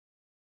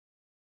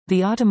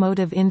The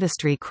automotive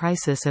industry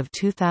crisis of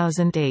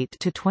 2008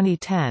 to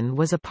 2010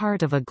 was a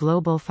part of a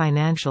global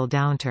financial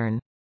downturn.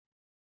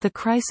 The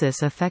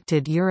crisis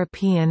affected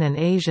European and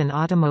Asian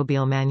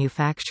automobile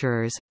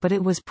manufacturers, but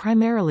it was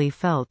primarily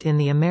felt in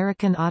the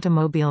American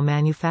automobile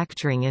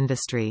manufacturing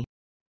industry.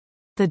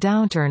 The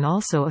downturn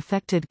also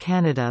affected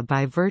Canada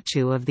by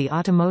virtue of the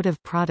Automotive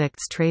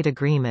Products Trade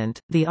Agreement.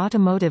 The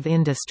automotive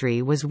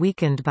industry was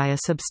weakened by a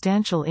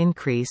substantial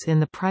increase in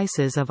the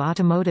prices of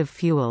automotive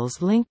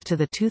fuels linked to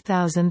the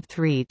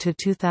 2003 to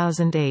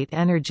 2008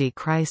 energy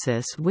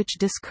crisis, which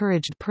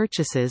discouraged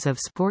purchases of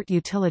sport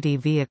utility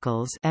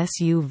vehicles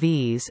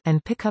 (SUVs)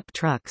 and pickup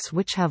trucks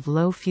which have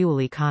low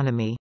fuel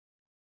economy.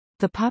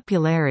 The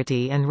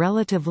popularity and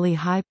relatively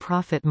high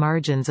profit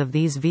margins of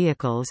these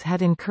vehicles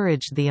had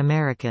encouraged the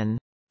American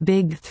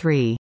Big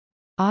Three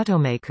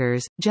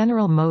automakers,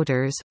 General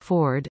Motors,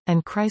 Ford,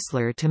 and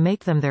Chrysler to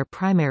make them their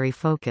primary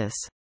focus.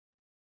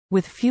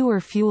 With fewer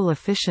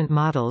fuel-efficient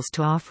models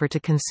to offer to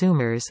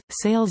consumers,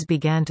 sales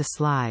began to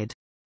slide.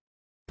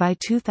 By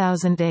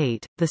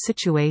 2008, the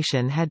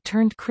situation had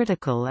turned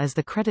critical as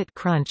the credit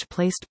crunch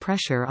placed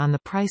pressure on the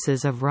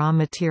prices of raw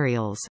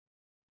materials.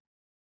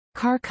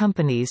 Car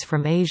companies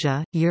from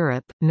Asia,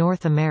 Europe,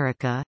 North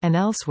America, and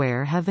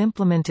elsewhere have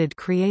implemented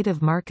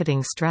creative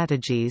marketing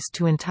strategies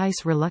to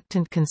entice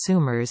reluctant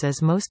consumers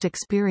as most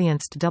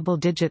experienced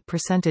double-digit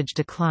percentage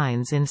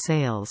declines in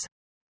sales.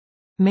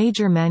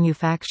 Major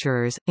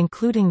manufacturers,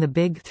 including the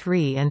Big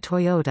Three and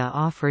Toyota,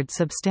 offered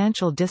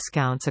substantial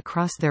discounts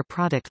across their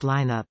product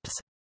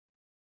lineups.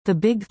 The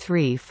Big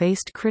Three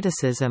faced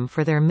criticism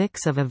for their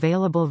mix of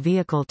available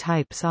vehicle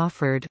types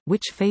offered,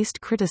 which faced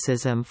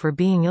criticism for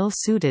being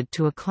ill-suited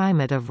to a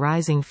climate of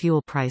rising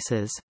fuel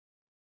prices.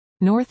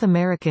 North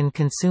American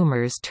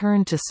consumers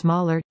turned to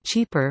smaller,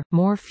 cheaper,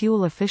 more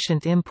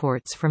fuel-efficient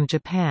imports from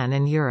Japan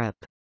and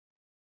Europe.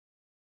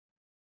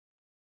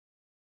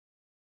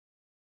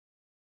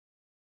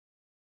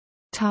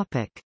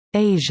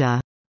 Asia.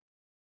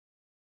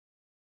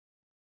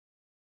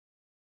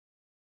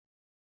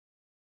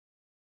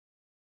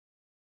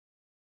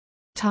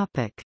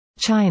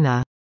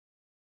 China.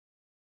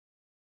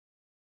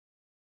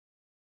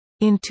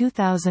 In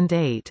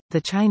 2008,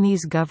 the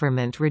Chinese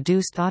government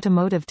reduced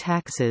automotive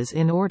taxes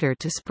in order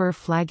to spur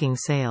flagging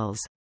sales.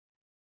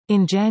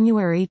 In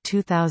January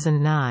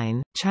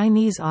 2009,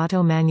 Chinese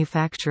auto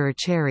manufacturer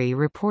Chery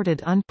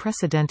reported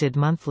unprecedented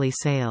monthly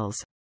sales.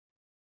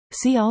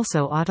 See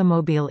also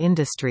automobile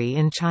industry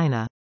in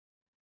China.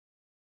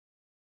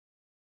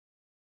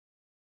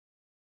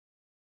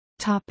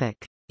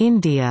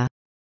 India.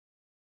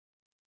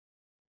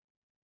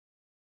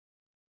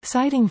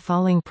 Citing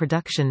falling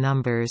production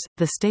numbers,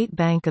 the State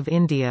Bank of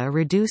India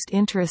reduced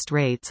interest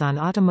rates on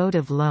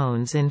automotive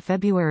loans in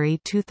February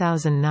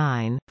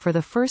 2009. For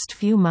the first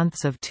few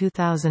months of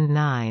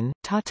 2009,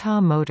 Tata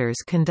Motors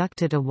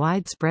conducted a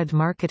widespread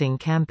marketing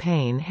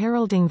campaign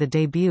heralding the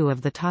debut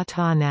of the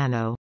Tata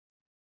Nano.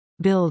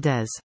 Billed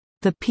as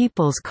the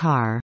people's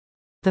car,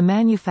 the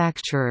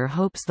manufacturer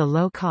hopes the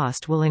low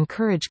cost will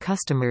encourage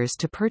customers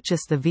to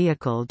purchase the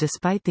vehicle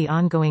despite the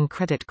ongoing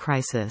credit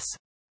crisis.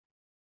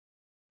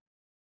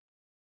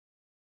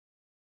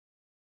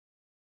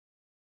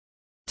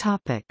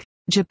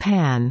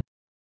 Japan.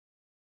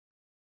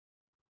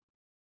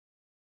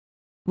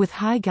 With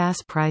high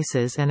gas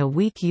prices and a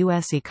weak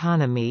U.S.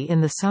 economy in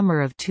the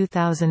summer of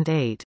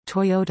 2008,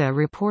 Toyota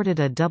reported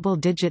a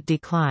double-digit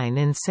decline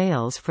in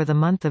sales for the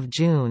month of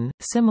June,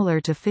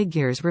 similar to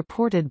figures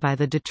reported by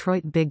the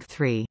Detroit Big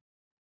Three.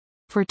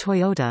 For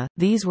Toyota,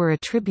 these were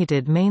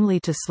attributed mainly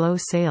to slow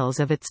sales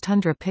of its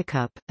Tundra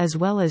pickup, as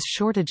well as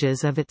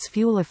shortages of its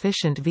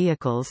fuel-efficient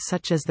vehicles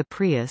such as the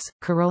Prius,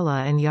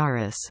 Corolla and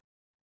Yaris.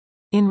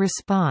 In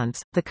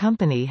response, the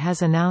company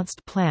has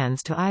announced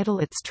plans to idle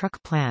its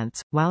truck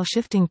plants, while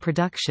shifting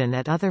production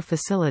at other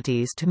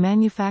facilities to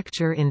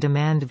manufacture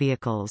in-demand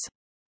vehicles.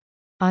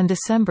 On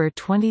December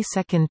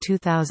 22,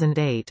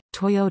 2008,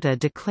 Toyota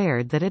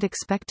declared that it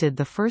expected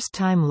the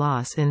first-time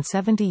loss in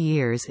 70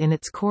 years in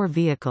its core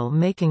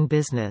vehicle-making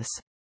business.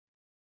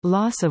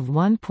 Loss of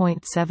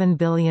 $1.7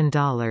 billion,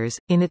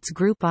 in its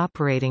group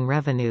operating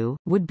revenue,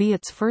 would be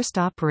its first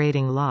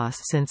operating loss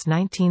since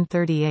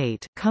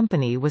 1938.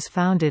 Company was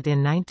founded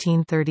in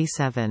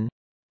 1937.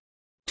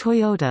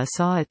 Toyota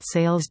saw its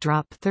sales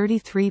drop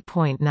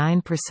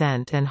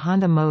 33.9% and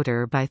Honda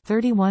Motor by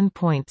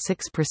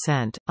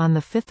 31.6%.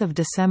 On 5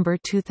 December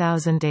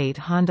 2008,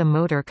 Honda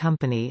Motor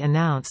Company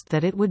announced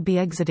that it would be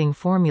exiting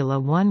Formula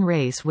One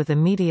race with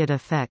immediate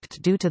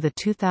effect due to the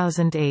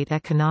 2008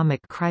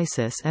 economic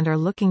crisis and are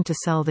looking to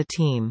sell the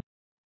team.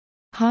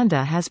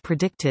 Honda has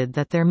predicted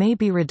that there may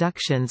be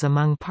reductions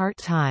among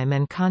part-time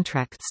and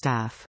contract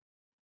staff.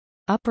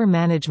 Upper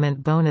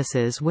management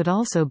bonuses would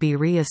also be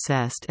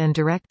reassessed, and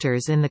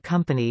directors in the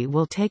company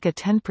will take a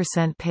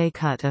 10% pay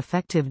cut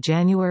effective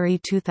January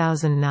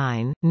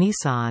 2009.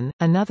 Nissan,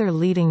 another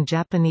leading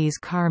Japanese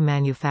car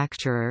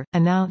manufacturer,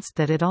 announced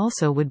that it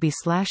also would be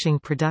slashing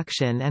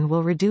production and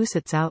will reduce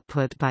its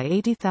output by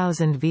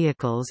 80,000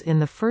 vehicles in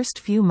the first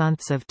few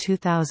months of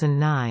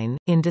 2009.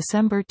 In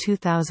December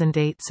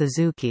 2008,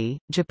 Suzuki,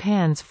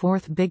 Japan's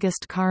fourth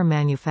biggest car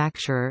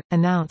manufacturer,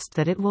 announced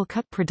that it will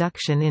cut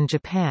production in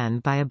Japan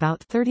by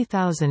about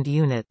 30,000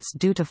 units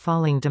due to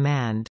falling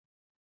demand.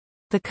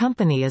 The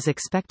company is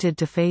expected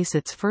to face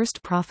its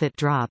first profit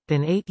drop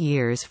in 8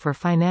 years for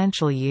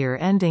financial year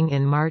ending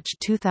in March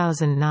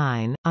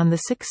 2009. On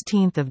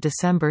 16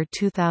 December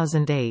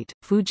 2008,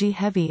 Fuji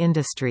Heavy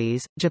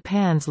Industries,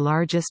 Japan's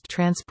largest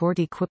transport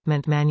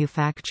equipment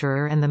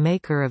manufacturer and the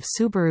maker of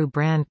Subaru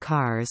brand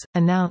cars,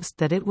 announced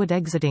that it would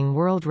exiting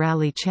World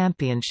Rally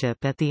Championship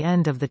at the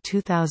end of the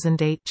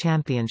 2008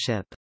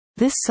 championship.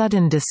 This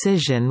sudden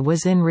decision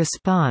was in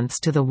response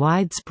to the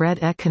widespread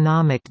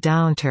economic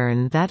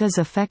downturn that is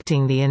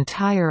affecting the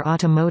entire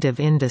automotive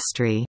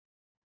industry,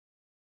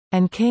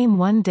 and came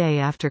one day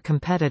after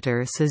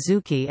competitor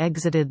Suzuki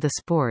exited the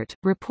sport.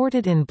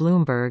 Reported in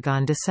Bloomberg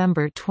on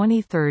December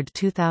 23,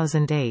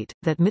 2008,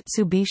 that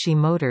Mitsubishi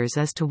Motors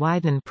is to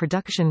widen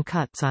production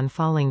cuts on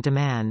falling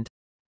demand.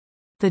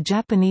 The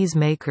Japanese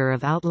maker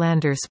of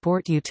Outlander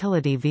sport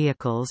utility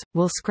vehicles,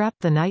 will scrap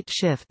the night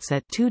shifts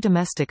at 2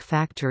 domestic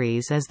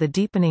factories as the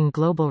deepening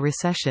global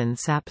recession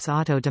saps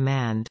auto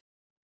demand.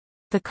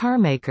 The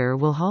carmaker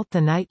will halt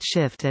the night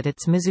shift at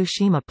its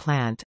Mizushima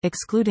plant,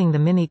 excluding the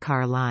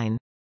minicar line.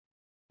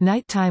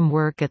 Nighttime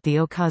work at the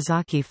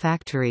Okazaki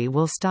factory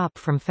will stop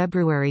from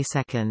February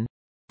 2.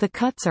 The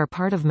cuts are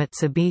part of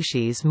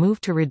Mitsubishi's move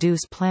to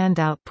reduce planned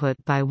output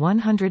by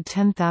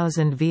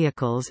 110,000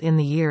 vehicles in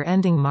the year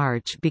ending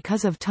March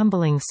because of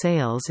tumbling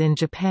sales in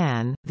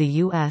Japan, the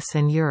US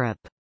and Europe.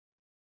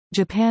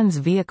 Japan's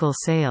vehicle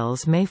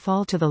sales may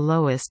fall to the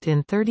lowest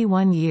in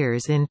 31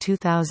 years in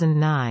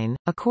 2009,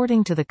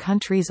 according to the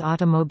country's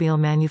Automobile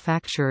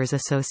Manufacturers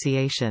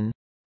Association.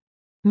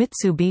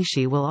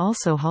 Mitsubishi will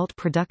also halt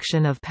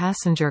production of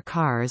passenger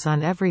cars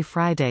on every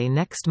Friday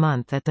next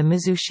month at the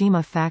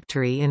Mizushima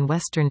factory in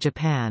western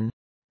Japan.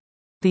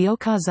 The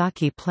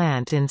Okazaki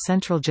plant in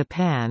central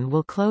Japan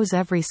will close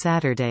every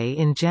Saturday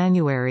in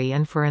January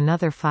and for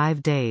another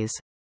 5 days.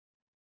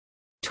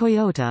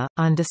 Toyota,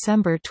 on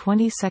December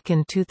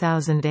 22,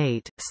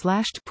 2008,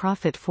 slashed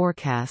profit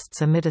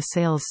forecasts amid a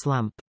sales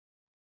slump.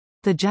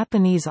 The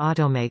Japanese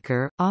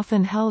automaker,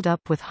 often held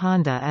up with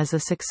Honda as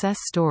a success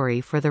story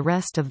for the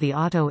rest of the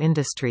auto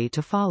industry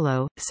to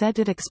follow, said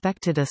it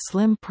expected a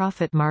slim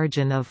profit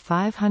margin of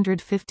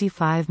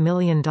 $555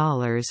 million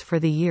for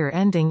the year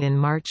ending in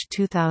March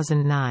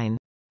 2009.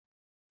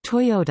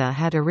 Toyota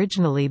had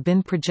originally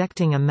been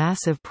projecting a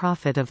massive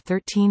profit of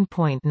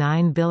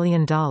 $13.9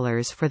 billion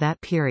for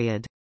that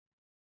period.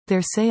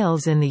 Their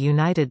sales in the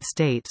United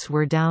States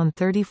were down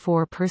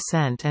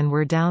 34% and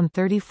were down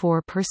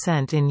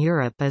 34% in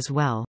Europe as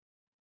well.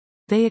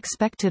 They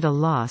expected a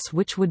loss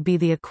which would be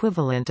the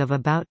equivalent of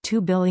about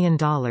 $2 billion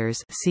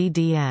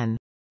CDN.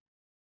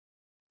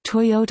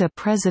 Toyota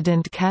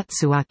President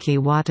Katsuaki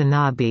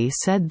Watanabe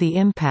said the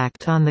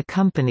impact on the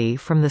company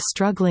from the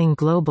struggling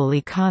global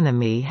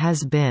economy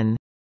has been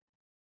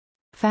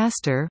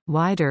faster,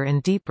 wider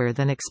and deeper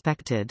than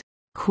expected.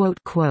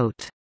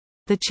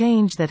 The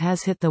change that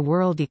has hit the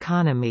world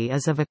economy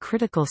is of a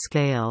critical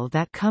scale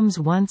that comes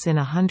once in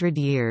 100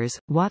 years,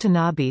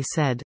 Watanabe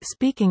said,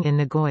 speaking in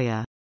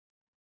Nagoya.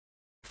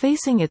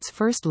 Facing its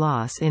first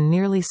loss in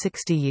nearly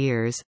 60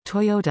 years,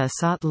 Toyota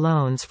sought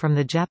loans from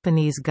the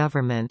Japanese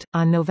government.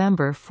 On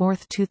November 4,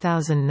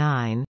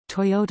 2009,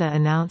 Toyota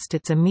announced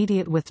its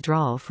immediate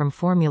withdrawal from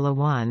Formula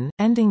One,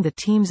 ending the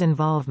team's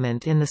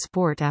involvement in the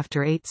sport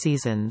after 8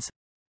 seasons.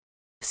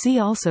 See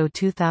also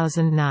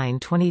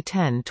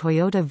 2009-2010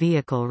 Toyota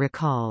vehicle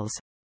recalls.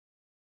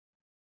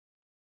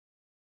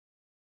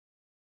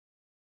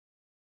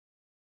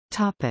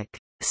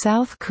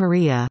 South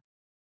Korea.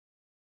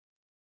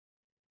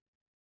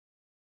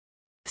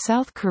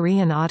 South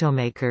Korean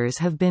automakers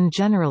have been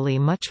generally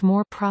much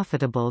more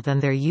profitable than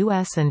their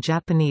US and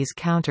Japanese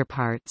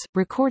counterparts,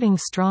 recording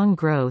strong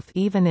growth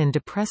even in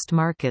depressed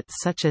markets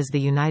such as the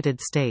United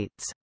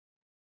States.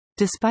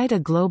 Despite a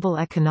global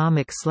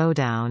economic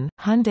slowdown,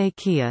 Hyundai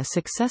Kia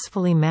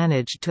successfully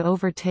managed to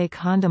overtake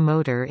Honda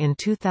Motor in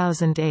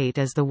 2008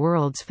 as the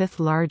world's 5th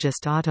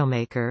largest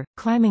automaker,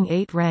 climbing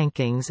 8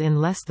 rankings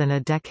in less than a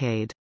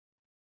decade.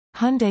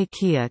 Hyundai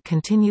Kia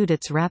continued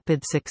its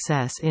rapid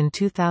success in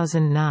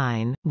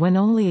 2009, when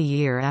only a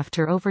year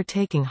after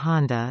overtaking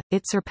Honda,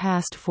 it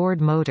surpassed Ford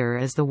Motor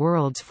as the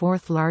world's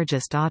 4th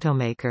largest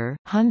automaker.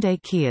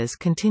 Hyundai Kia's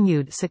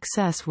continued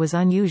success was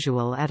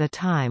unusual at a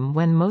time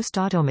when most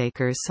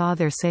automakers saw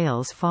their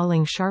sales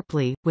falling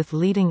sharply, with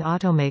leading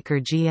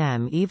automaker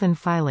GM even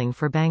filing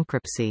for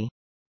bankruptcy.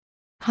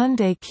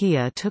 Hyundai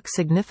Kia took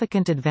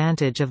significant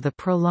advantage of the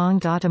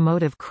prolonged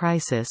automotive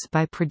crisis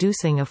by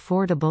producing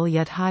affordable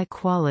yet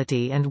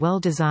high-quality and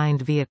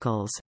well-designed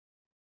vehicles.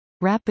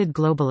 Rapid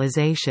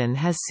globalization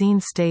has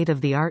seen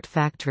state-of-the-art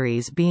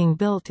factories being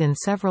built in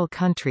several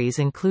countries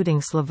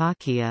including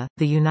Slovakia,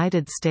 the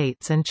United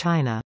States and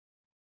China.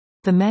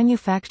 The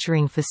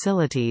manufacturing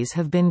facilities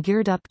have been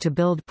geared up to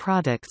build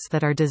products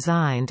that are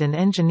designed and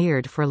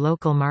engineered for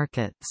local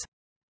markets.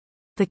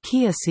 The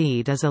Kia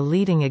Ceed is a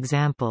leading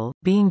example,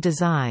 being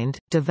designed,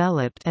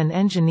 developed and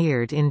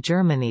engineered in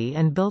Germany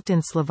and built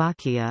in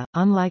Slovakia.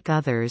 Unlike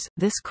others,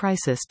 this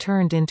crisis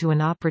turned into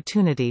an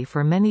opportunity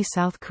for many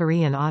South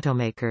Korean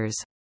automakers.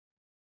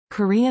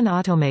 Korean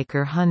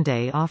automaker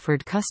Hyundai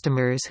offered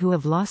customers who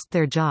have lost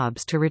their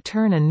jobs to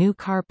return a new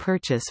car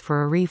purchase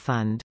for a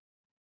refund.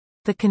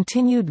 The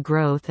continued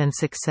growth and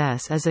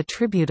success is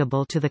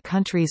attributable to the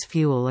country's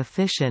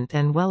fuel-efficient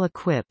and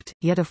well-equipped,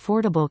 yet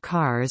affordable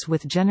cars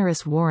with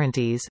generous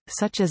warranties,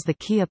 such as the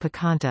Kia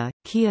Picanto,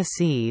 Kia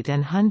Ceed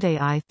and Hyundai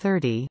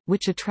i30,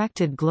 which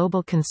attracted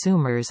global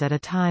consumers at a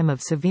time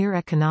of severe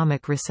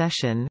economic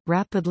recession,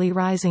 rapidly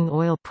rising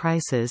oil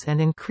prices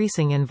and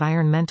increasing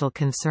environmental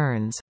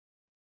concerns.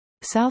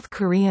 South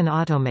Korean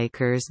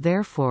automakers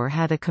therefore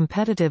had a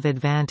competitive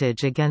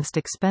advantage against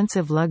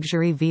expensive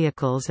luxury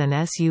vehicles and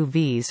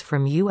SUVs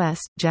from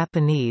US,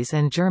 Japanese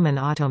and German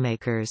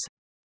automakers.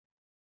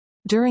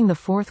 During the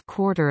fourth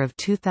quarter of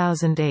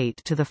 2008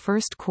 to the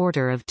first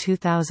quarter of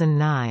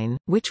 2009,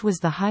 which was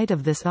the height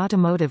of this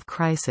automotive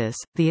crisis,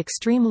 the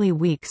extremely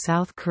weak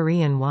South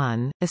Korean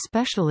won,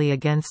 especially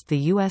against the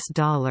US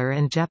dollar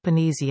and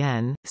Japanese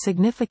yen,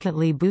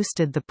 significantly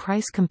boosted the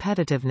price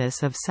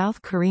competitiveness of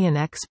South Korean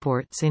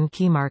exports in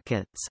key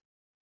markets.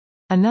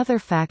 Another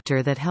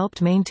factor that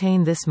helped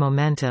maintain this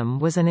momentum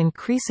was an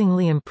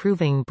increasingly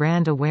improving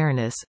brand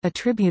awareness,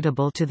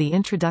 attributable to the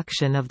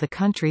introduction of the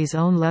country's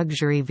own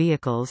luxury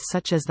vehicles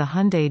such as the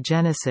Hyundai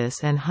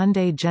Genesis and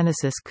Hyundai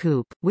Genesis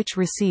Coupe, which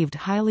received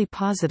highly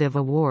positive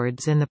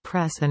awards in the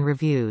press and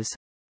reviews.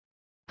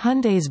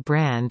 Hyundai's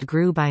brand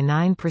grew by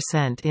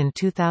 9% in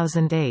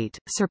 2008,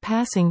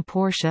 surpassing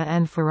Porsche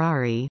and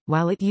Ferrari,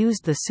 while it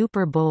used the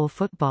Super Bowl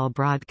football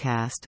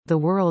broadcast, the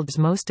world's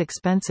most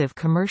expensive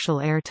commercial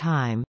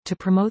airtime, to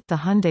promote the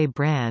Hyundai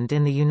brand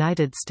in the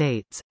United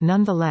States.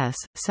 Nonetheless,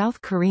 South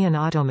Korean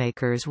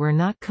automakers were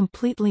not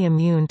completely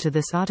immune to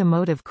this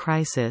automotive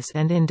crisis,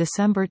 and in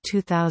December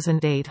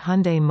 2008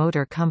 Hyundai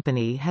Motor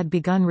Company had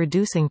begun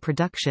reducing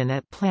production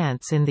at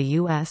plants in the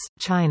US,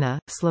 China,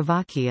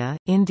 Slovakia,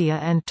 India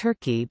and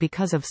Turkey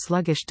because of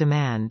sluggish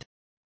demand.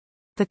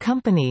 The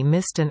company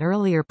missed an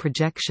earlier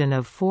projection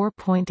of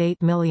 4.8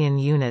 million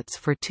units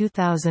for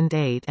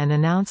 2008 and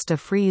announced a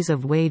freeze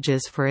of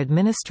wages for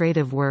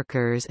administrative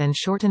workers and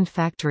shortened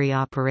factory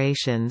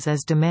operations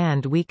as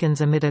demand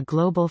weakens amid a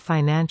global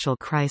financial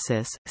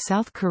crisis.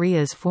 South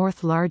Korea's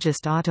fourth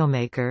largest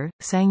automaker,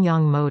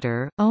 SsangYong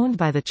Motor, owned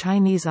by the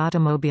Chinese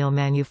automobile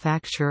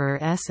manufacturer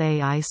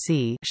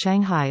SAIC,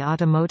 Shanghai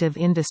Automotive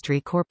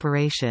Industry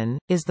Corporation,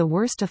 is the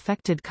worst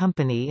affected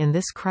company in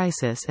this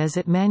crisis as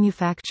it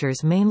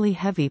manufactures mainly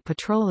heavy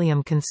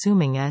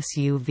petroleum-consuming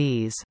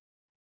SUVs.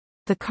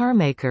 The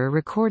carmaker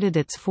recorded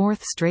its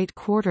fourth straight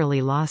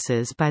quarterly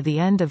losses by the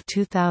end of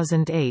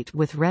 2008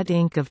 with red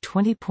ink of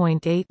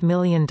 $20.8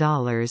 million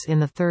in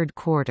the third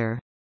quarter.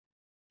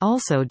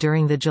 Also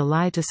during the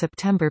July to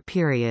September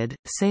period,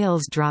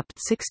 sales dropped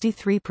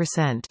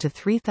 63% to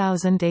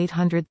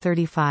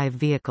 3,835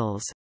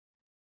 vehicles.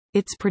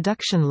 Its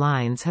production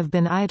lines have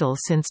been idle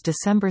since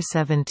December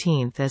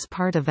 17 as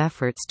part of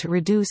efforts to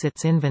reduce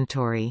its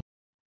inventory.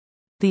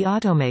 The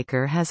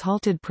automaker has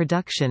halted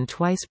production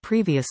twice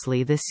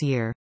previously this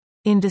year.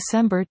 In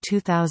December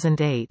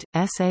 2008,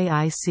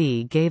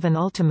 SAIC gave an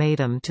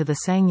ultimatum to the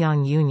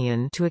SsangYong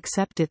Union to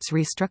accept its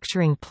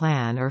restructuring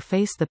plan or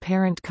face the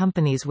parent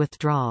company's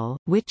withdrawal,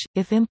 which,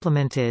 if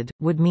implemented,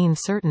 would mean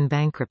certain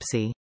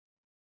bankruptcy.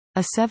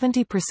 A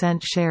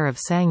 70% share of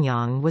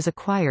SsangYong was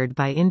acquired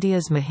by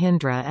India's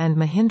Mahindra and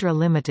Mahindra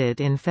Limited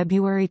in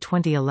February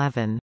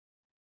 2011.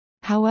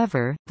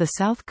 However, the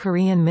South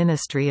Korean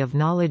Ministry of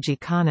Knowledge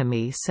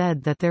Economy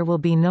said that there will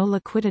be no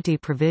liquidity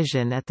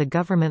provision at the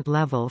government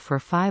level for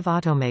 5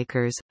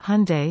 automakers,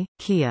 Hyundai,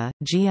 Kia,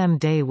 GM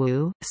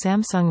Daewoo,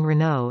 Samsung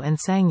Renault and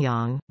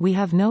SsangYong. We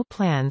have no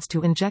plans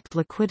to inject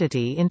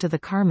liquidity into the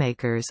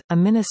carmakers, a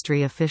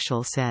ministry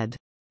official said.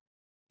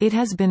 It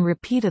has been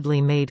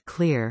repeatedly made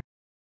clear.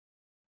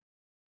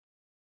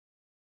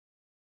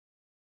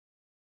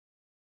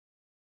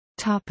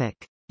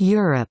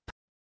 Europe.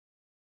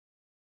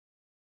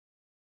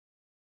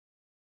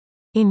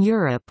 In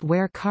Europe,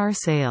 where car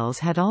sales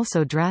had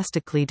also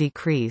drastically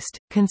decreased,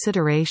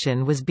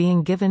 consideration was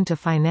being given to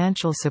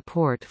financial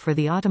support for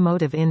the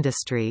automotive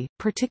industry,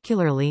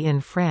 particularly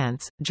in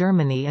France,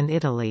 Germany and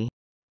Italy.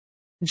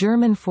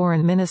 German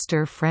Foreign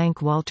Minister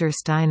Frank-Walter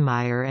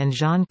Steinmeier and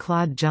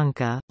Jean-Claude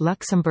Juncker,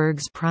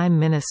 Luxembourg's Prime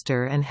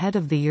Minister and head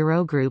of the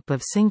Eurogroup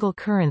of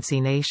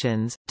single-currency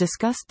nations,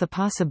 discussed the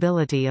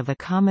possibility of a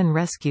common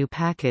rescue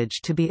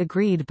package to be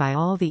agreed by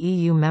all the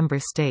EU member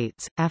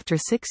states. After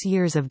 6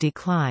 years of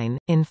decline,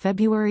 in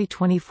February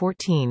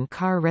 2014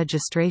 car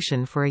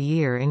registration for a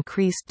year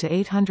increased to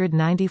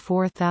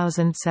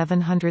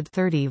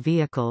 894,730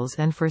 vehicles,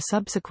 and for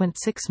subsequent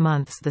 6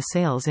 months the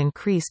sales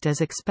increased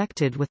as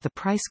expected with the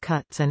price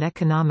cuts and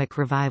economic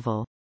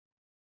revival.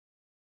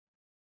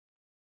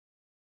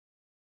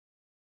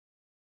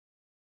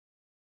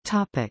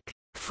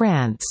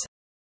 France.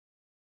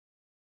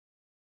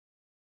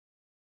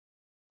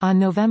 On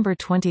November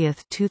 20,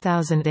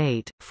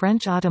 2008,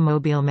 French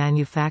automobile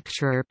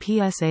manufacturer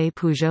PSA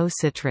Peugeot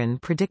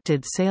Citroën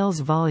predicted sales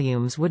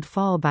volumes would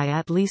fall by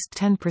at least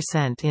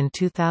 10% in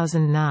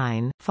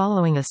 2009,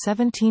 following a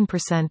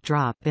 17%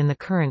 drop in the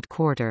current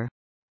quarter.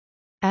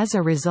 As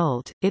a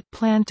result, it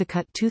planned to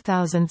cut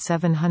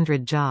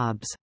 2,700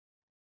 jobs.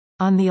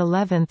 On the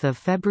 11th of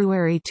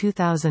February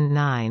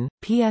 2009,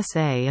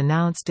 PSA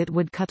announced it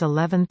would cut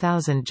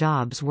 11,000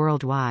 jobs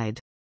worldwide.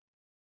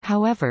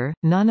 However,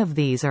 none of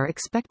these are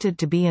expected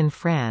to be in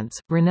France.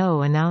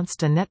 Renault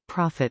announced a net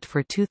profit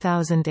for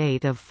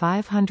 2008 of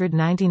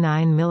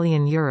 €599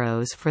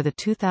 million for the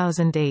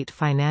 2008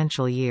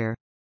 financial year.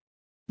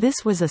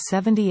 This was a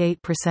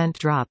 78%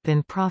 drop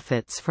in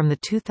profits from the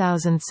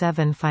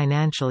 2007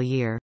 financial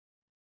year.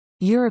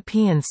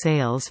 European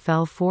sales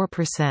fell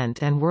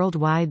 4% and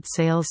worldwide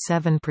sales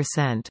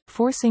 7%,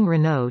 forcing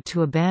Renault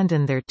to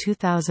abandon their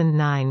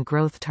 2009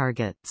 growth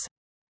targets.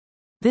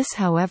 This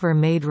however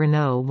made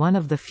Renault one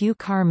of the few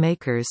car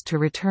makers to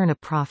return a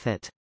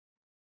profit.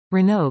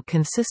 Renault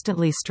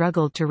consistently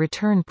struggled to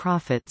return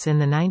profits in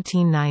the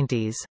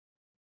 1990s.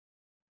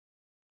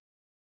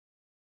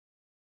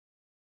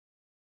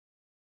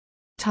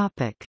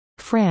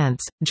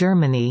 France,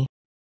 Germany.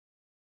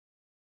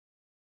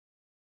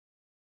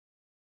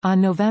 On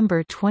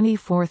November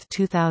 24,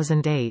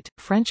 2008,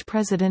 French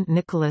President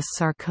Nicolas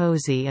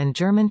Sarkozy and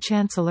German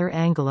Chancellor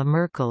Angela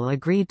Merkel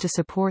agreed to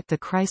support the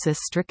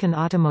crisis-stricken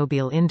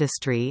automobile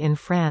industry in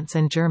France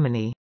and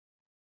Germany.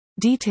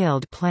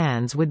 Detailed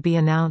plans would be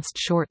announced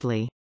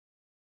shortly.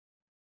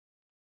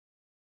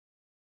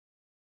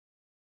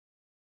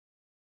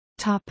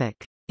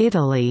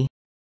 Italy.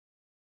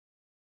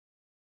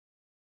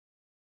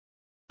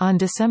 On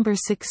December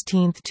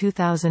 16,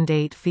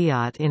 2008,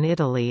 Fiat in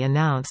Italy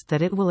announced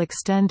that it will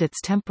extend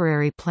its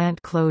temporary plant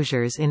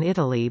closures in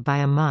Italy by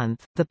a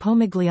month. The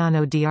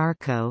Pomigliano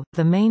d'Arco,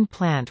 the main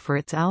plant for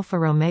its Alfa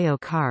Romeo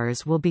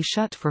cars, will be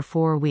shut for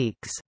 4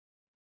 weeks.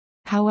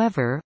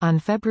 However, on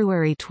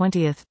February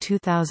 20,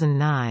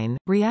 2009,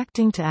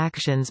 reacting to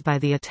actions by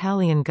the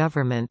Italian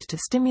government to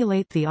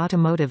stimulate the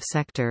automotive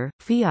sector,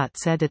 Fiat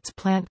said its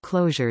plant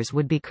closures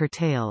would be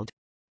curtailed.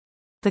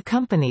 The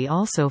company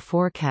also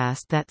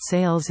forecast that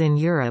sales in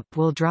Europe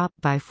will drop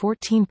by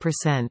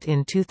 14%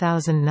 in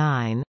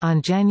 2009.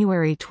 On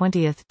January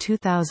 20,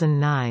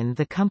 2009,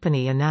 the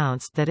company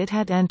announced that it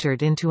had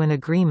entered into an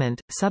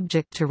agreement,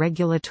 subject to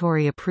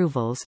regulatory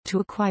approvals, to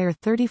acquire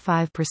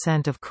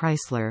 35% of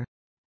Chrysler.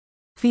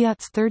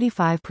 Fiat's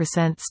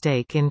 35%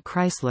 stake in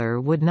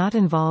Chrysler would not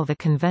involve a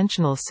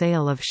conventional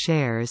sale of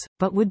shares,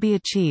 but would be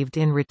achieved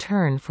in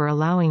return for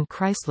allowing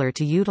Chrysler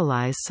to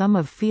utilize some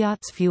of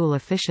Fiat's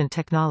fuel-efficient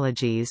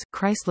technologies.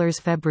 Chrysler's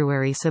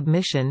February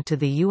submission to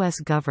the U.S.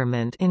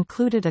 government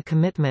included a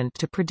commitment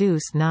to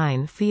produce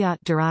 9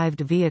 Fiat-derived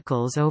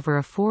vehicles over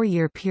a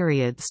 4-year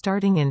period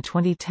starting in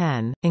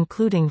 2010,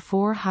 including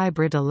 4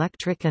 hybrid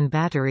electric and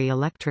battery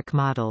electric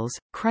models.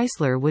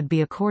 Chrysler would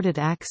be accorded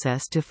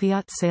access to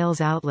Fiat sales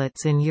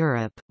outlets in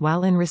Europe,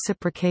 while in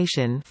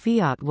reciprocation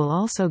Fiat will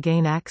also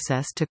gain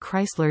access to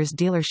Chrysler's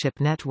dealership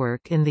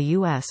network in the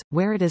U.S.,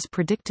 where it is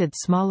predicted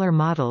smaller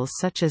models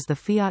such as the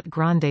Fiat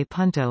Grande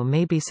Punto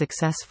may be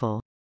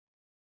successful.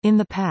 In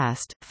the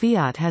past,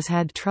 Fiat has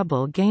had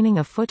trouble gaining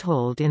a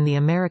foothold in the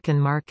American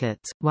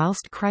markets,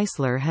 whilst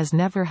Chrysler has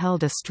never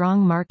held a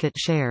strong market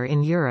share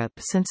in Europe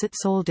since it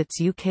sold its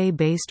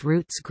UK-based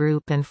Rootes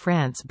Group and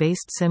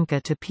France-based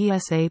Simca to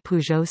PSA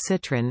Peugeot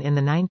Citroën in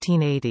the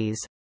 1980s.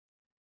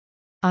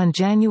 On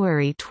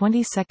January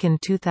 22,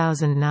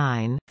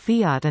 2009,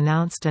 Fiat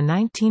announced a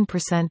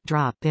 19%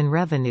 drop in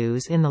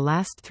revenues in the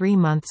last 3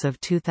 months of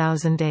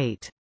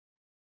 2008.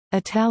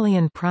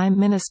 Italian Prime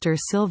Minister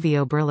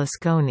Silvio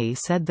Berlusconi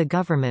said the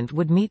government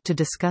would meet to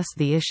discuss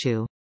the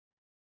issue.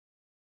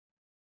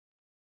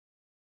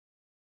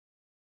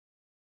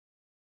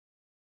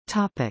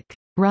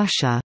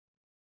 Russia.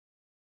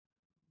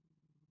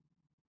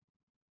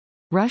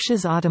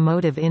 Russia's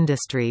automotive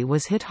industry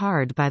was hit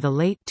hard by the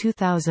late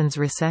 2000s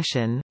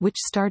recession, which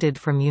started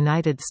from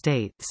United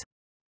States.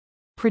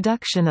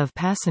 Production of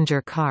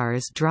passenger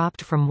cars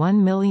dropped from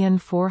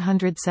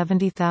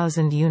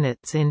 1,470,000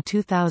 units in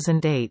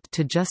 2008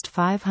 to just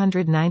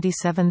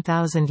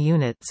 597,000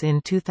 units in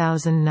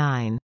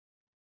 2009.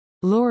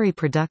 Lorry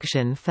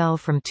production fell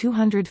from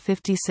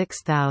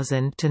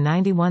 256,000 to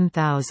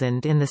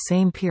 91,000 in the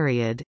same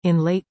period. In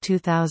late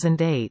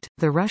 2008,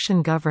 the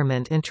Russian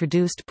government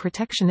introduced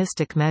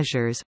protectionistic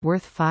measures,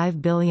 worth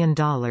 $5 billion,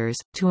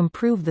 to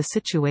improve the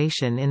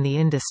situation in the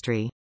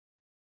industry.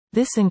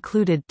 This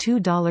included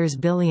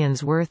 $2 billion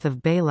worth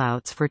of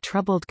bailouts for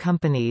troubled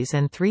companies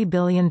and $3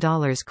 billion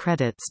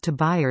credits to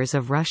buyers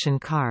of Russian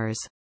cars.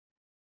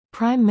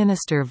 Prime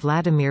Minister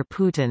Vladimir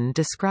Putin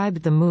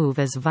described the move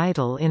as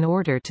vital in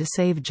order to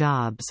save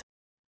jobs.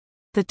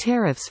 The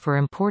tariffs for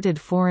imported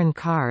foreign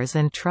cars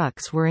and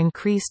trucks were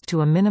increased to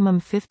a minimum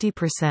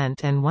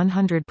 50% and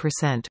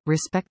 100%,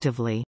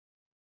 respectively.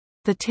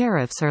 The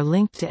tariffs are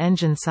linked to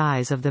engine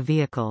size of the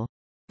vehicle.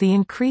 The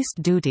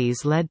increased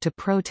duties led to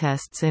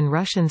protests in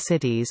Russian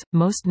cities,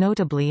 most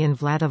notably in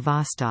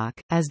Vladivostok,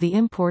 as the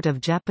import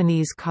of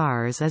Japanese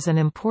cars is an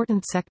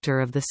important sector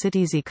of the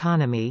city's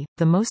economy.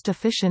 The most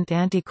efficient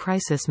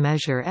anti-crisis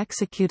measure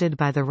executed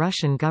by the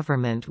Russian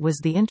government was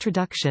the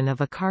introduction of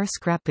a car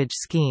scrappage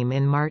scheme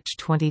in March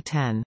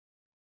 2010.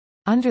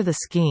 Under the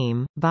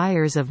scheme,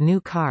 buyers of new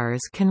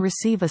cars can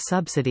receive a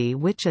subsidy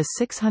which is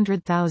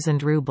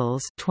 600,000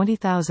 rubles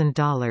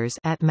 $20,000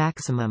 at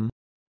maximum.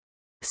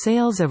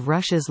 Sales of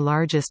Russia's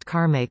largest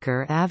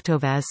carmaker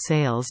Avtovaz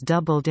sales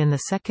doubled in the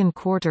second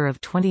quarter of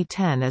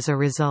 2010 as a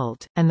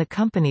result, and the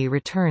company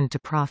returned to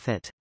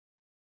profit.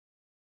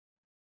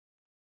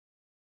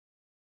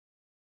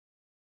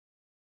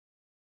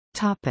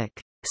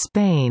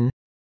 Spain.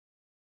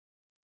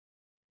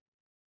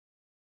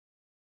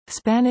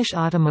 Spanish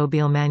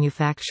automobile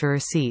manufacturer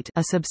SEAT,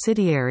 a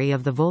subsidiary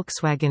of the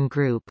Volkswagen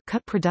Group,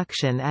 cut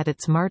production at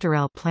its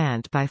Martorell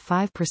plant by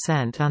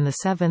 5% on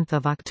 7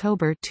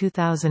 October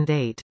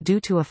 2008,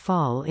 due to a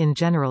fall in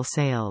general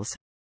sales.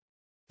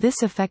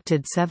 This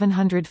affected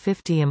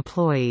 750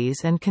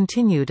 employees and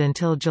continued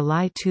until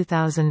July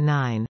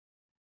 2009.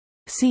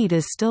 SEAT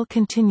is still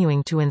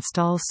continuing to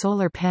install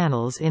solar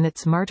panels in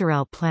its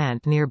Martorell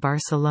plant near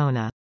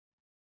Barcelona.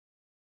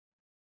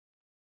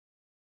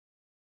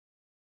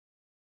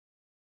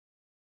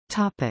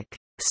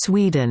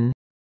 Sweden.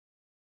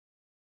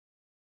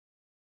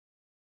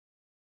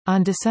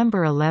 On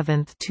December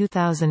 11,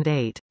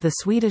 2008, the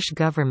Swedish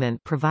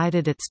government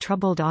provided its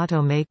troubled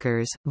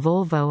automakers,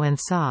 Volvo and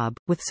Saab,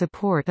 with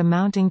support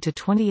amounting to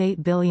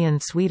 28 billion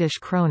Swedish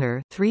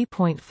kroner,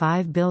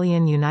 $3.5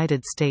 billion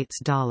United States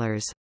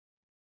dollars.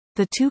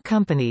 The two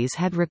companies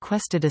had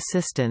requested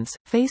assistance,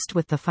 faced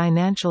with the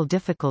financial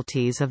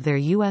difficulties of their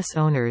U.S.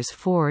 owners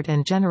Ford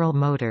and General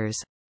Motors.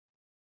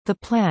 The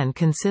plan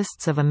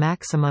consists of a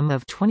maximum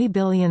of 20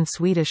 billion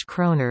Swedish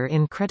kroner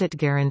in credit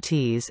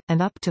guarantees,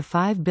 and up to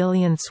 5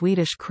 billion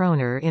Swedish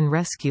kroner in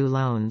rescue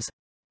loans.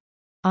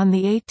 On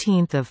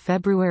 18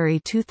 February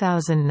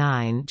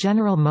 2009,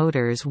 General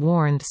Motors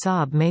warned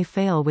Saab may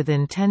fail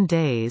within 10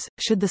 days,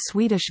 should the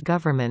Swedish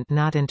government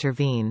not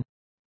intervene.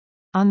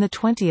 On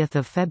 20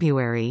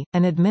 February,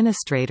 an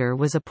administrator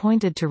was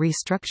appointed to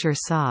restructure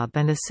Saab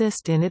and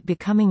assist in it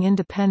becoming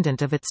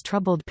independent of its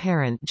troubled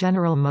parent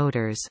General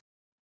Motors.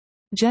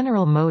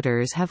 General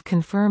Motors have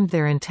confirmed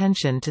their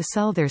intention to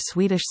sell their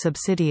Swedish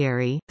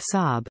subsidiary,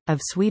 Saab. Of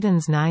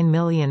Sweden's 9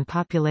 million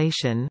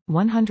population,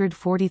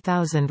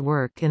 140,000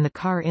 work in the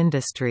car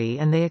industry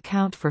and they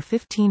account for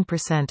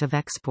 15% of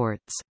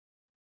exports.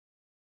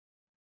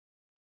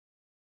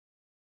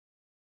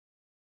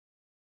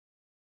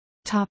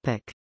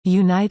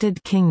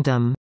 United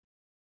Kingdom.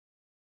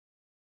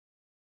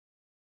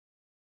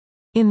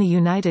 In the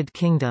United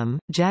Kingdom,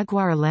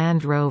 Jaguar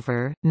Land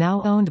Rover,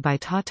 now owned by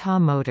Tata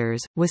Motors,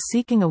 was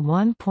seeking a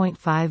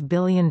 $1.5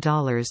 billion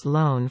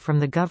loan from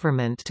the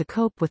government to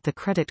cope with the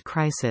credit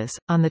crisis.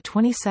 On the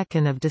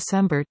 22nd of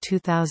December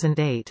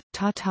 2008,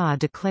 Tata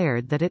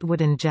declared that it would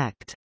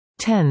inject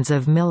tens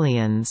of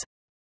millions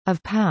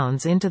of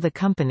pounds into the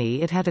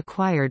company it had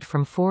acquired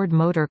from Ford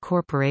Motor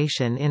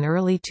Corporation in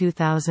early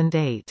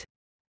 2008.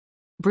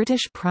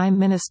 British Prime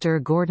Minister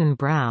Gordon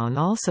Brown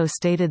also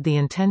stated the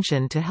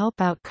intention to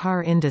help out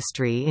car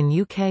industry in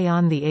UK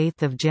on 8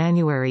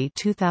 January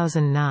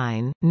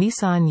 2009.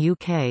 Nissan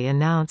UK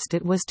announced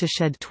it was to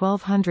shed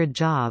 1,200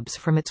 jobs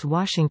from its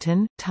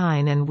Washington,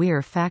 Tyne and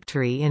Wear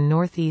factory in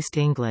northeast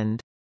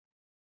England.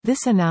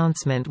 This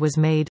announcement was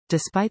made,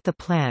 despite the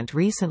plant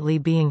recently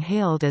being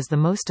hailed as the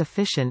most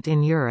efficient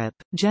in Europe.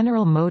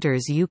 General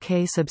Motors'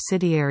 UK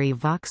subsidiary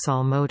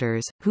Vauxhall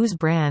Motors, whose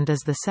brand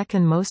is the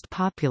second most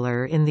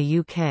popular in the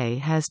UK,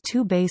 has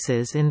two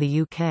bases in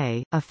the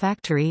UK, a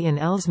factory in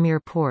Ellesmere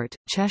Port,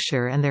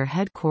 Cheshire and their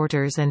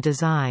headquarters and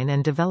design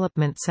and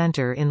development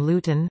centre in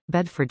Luton,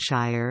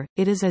 Bedfordshire.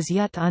 It is as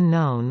yet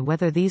unknown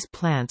whether these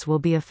plants will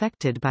be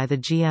affected by the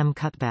GM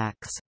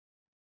cutbacks.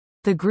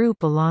 The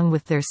group, along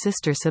with their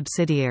sister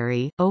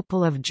subsidiary,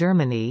 Opel of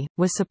Germany,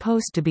 was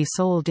supposed to be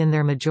sold in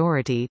their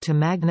majority to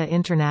Magna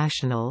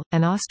International,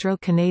 an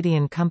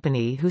Austro-Canadian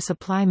company who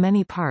supply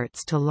many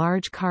parts to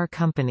large car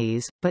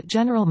companies, but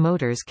General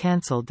Motors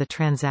cancelled the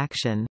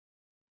transaction.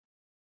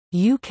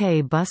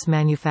 UK bus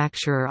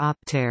manufacturer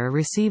Optare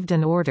received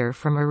an order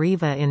from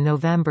Arriva in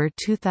November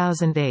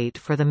 2008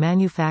 for the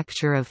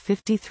manufacture of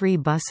 53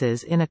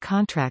 buses in a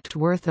contract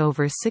worth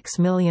over £6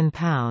 million,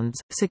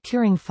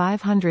 securing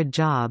 500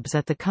 jobs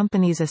at the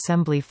company's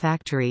assembly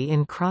factory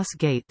in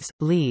Crossgates,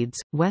 Leeds,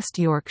 West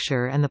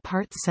Yorkshire and the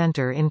parts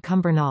centre in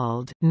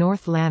Cumbernauld,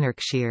 North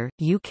Lanarkshire.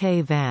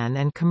 UK van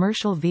and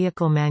commercial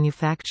vehicle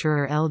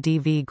manufacturer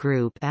LDV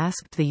Group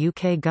asked the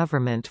UK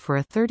government for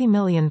a £30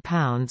 million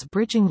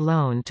bridging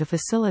loan to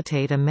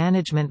facilitate a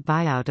management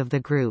buyout of the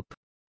group.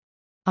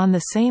 On the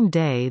same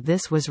day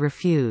this was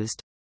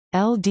refused.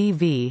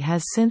 LDV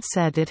has since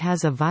said it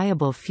has a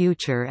viable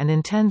future and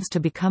intends to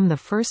become the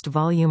first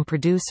volume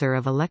producer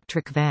of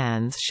electric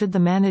vans should the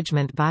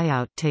management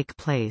buyout take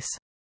place.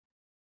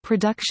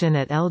 Production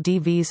at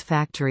LDV's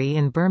factory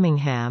in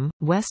Birmingham,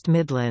 West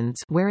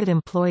Midlands, where it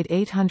employed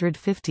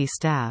 850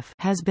 staff,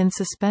 has been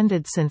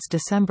suspended since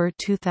December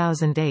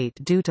 2008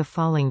 due to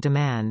falling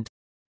demand.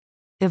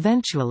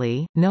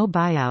 Eventually, no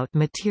buyout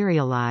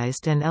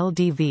materialized and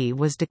LDV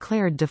was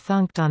declared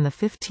defunct on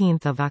 15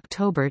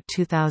 October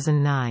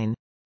 2009.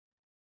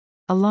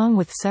 Along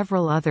with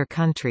several other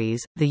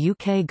countries, the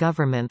UK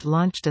government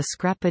launched a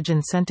scrappage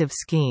incentive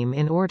scheme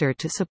in order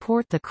to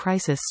support the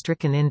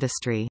crisis-stricken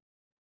industry.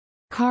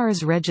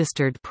 Cars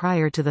registered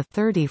prior to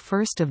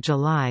 31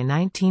 July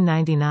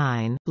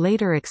 1999,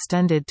 later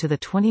extended to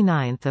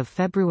 29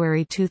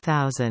 February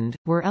 2000,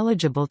 were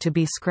eligible to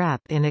be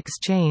scrapped in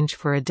exchange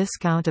for a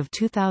discount of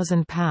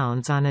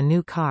 £2,000 on a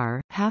new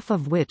car, half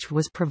of which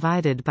was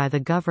provided by the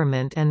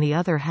government and the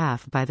other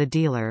half by the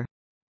dealer.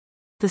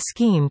 The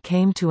scheme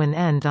came to an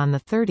end on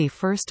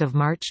 31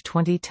 March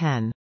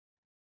 2010.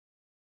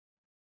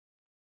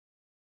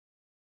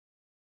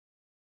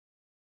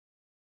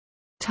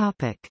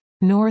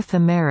 North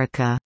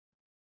America.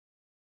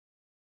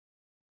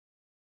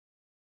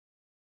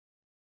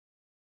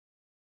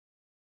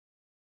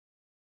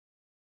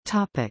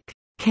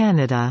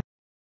 Canada.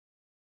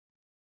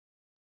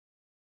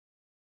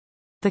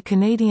 The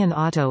Canadian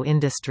auto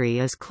industry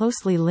is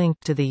closely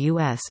linked to the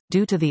U.S.,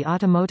 due to the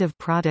Automotive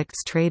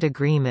Products Trade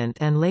Agreement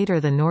and later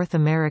the North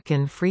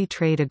American Free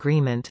Trade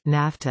Agreement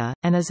 (NAFTA),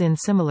 and is in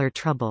similar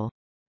trouble.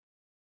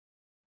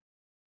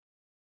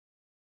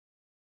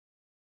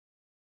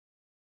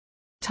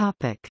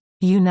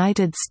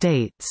 United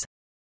States.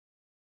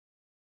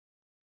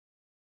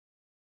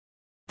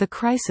 The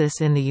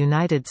crisis in the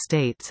United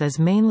States is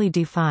mainly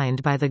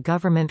defined by the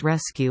government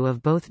rescue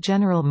of both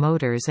General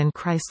Motors and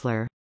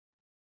Chrysler.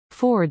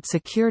 Ford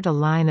secured a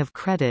line of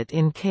credit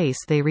in case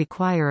they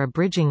require a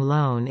bridging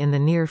loan in the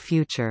near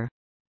future.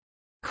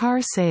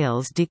 Car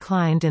sales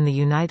declined in the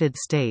United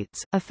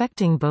States,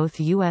 affecting both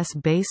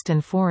U.S.-based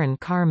and foreign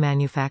car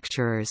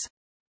manufacturers.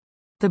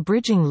 The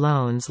bridging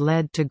loans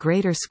led to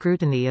greater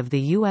scrutiny of the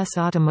U.S.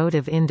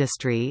 automotive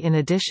industry in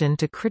addition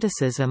to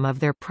criticism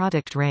of their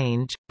product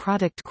range,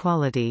 product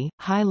quality,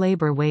 high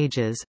labor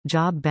wages,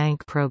 job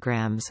bank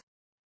programs.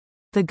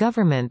 The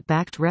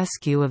government-backed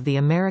rescue of the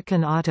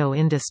American auto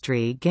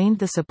industry gained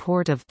the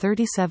support of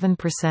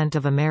 37%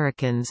 of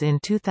Americans in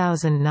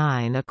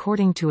 2009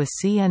 according to a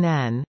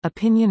CNN,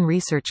 Opinion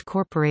Research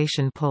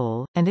Corporation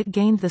poll, and it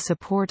gained the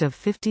support of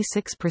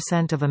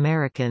 56% of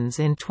Americans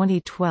in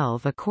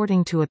 2012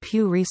 according to a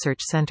Pew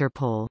Research Center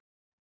poll.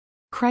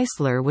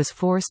 Chrysler was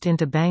forced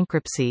into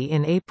bankruptcy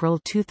in April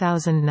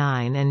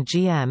 2009 and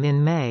GM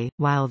in May,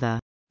 while the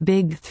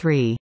Big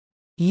Three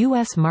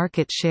U.S.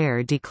 market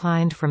share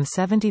declined from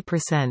 70%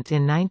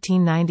 in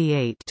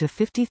 1998 to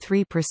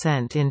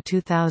 53% in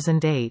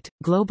 2008.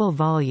 Global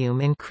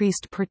volume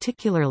increased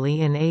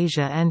particularly in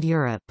Asia and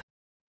Europe.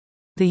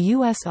 The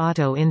U.S.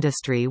 auto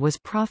industry was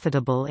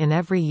profitable in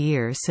every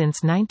year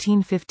since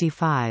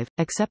 1955,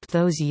 except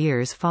those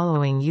years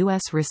following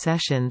U.S.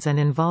 recessions and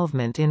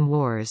involvement in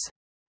wars.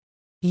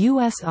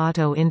 U.S.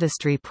 auto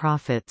industry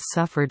profits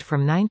suffered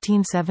from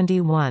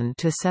 1971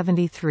 to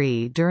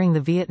 73 during the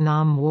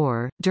Vietnam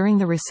War, during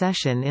the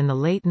recession in the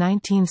late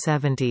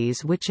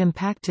 1970s which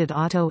impacted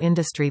auto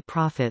industry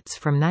profits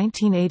from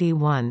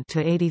 1981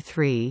 to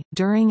 83,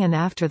 during and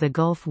after the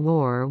Gulf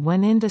War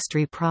when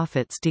industry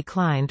profits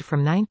declined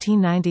from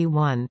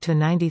 1991 to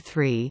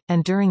 93,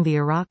 and during the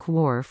Iraq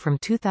War from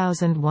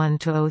 2001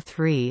 to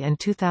 03 and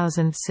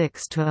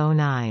 2006 to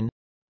 09.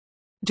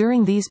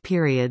 During these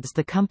periods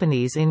the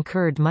companies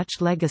incurred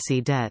much legacy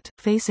debt,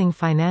 facing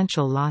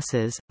financial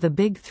losses. The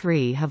Big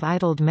Three have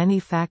idled many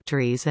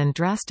factories and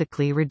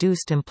drastically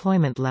reduced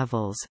employment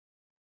levels.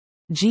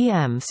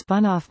 GM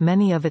spun off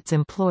many of its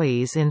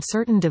employees in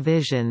certain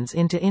divisions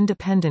into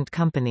independent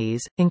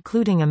companies,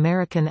 including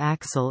American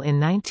Axle in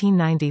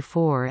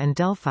 1994 and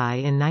Delphi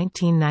in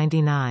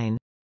 1999.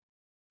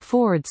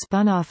 Ford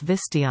spun off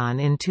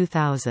Visteon in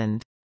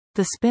 2000.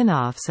 The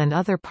spin-offs and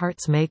other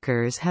parts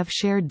makers have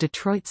shared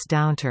Detroit's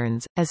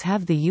downturns, as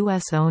have the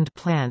U.S.-owned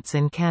plants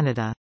in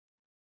Canada.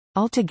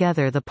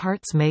 Altogether the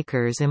parts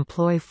makers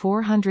employ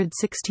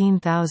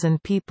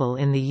 416,000 people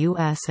in the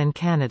U.S. and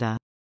Canada.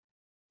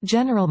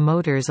 General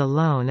Motors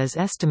alone is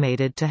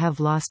estimated to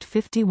have lost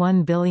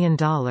 $51 billion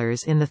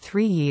in the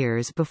 3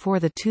 years before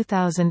the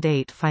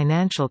 2008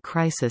 financial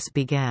crisis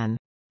began.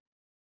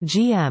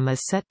 GM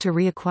is set to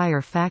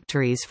reacquire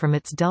factories from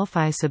its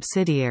Delphi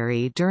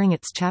subsidiary during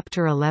its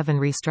Chapter 11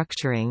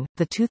 restructuring.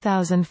 The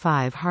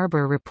 2005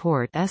 Harbor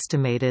Report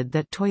estimated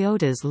that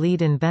Toyota's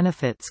lead-in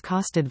benefits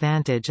cost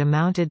advantage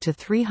amounted to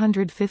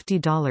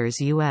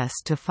 $350 US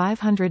to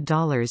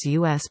 $500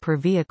 US per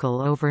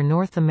vehicle over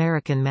North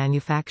American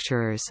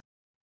manufacturers.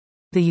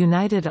 The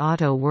United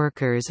Auto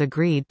Workers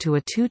agreed to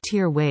a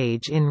two-tier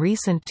wage in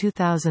recent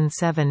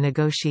 2007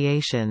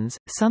 negotiations,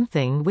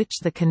 something which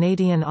the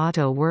Canadian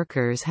Auto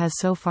Workers has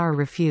so far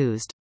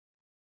refused.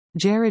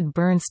 Jared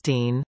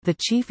Bernstein, the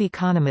chief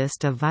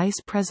economist of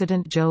Vice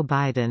President Joe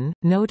Biden,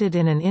 noted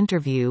in an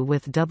interview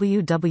with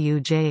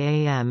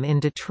WWJAM in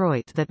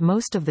Detroit that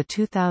most of the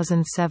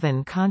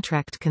 2007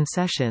 contract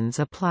concessions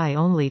apply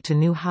only to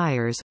new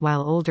hires,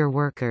 while older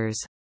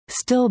workers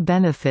still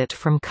benefit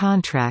from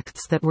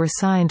contracts that were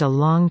signed a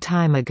long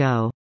time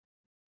ago.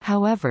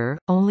 However,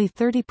 only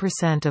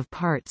 30% of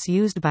parts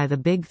used by the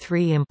Big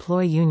Three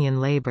employ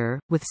union labor,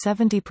 with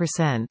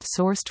 70%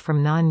 sourced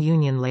from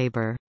non-union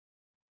labor.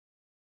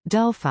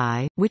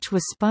 Delphi, which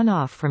was spun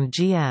off from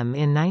GM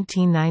in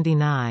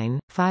 1999,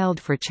 filed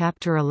for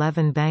Chapter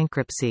 11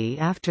 bankruptcy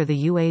after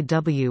the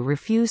UAW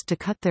refused to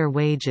cut their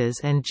wages,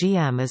 and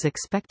GM is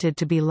expected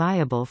to be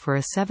liable for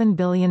a $7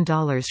 billion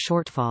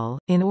shortfall.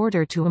 In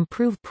order to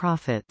improve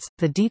profits,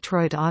 the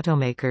Detroit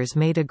automakers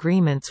made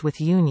agreements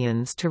with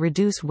unions to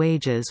reduce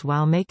wages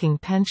while making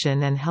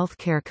pension and health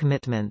care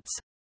commitments.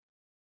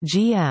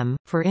 GM,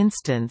 for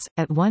instance,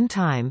 at one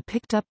time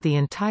picked up the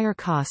entire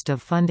cost of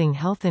funding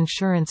health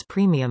insurance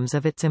premiums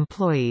of its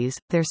employees,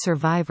 their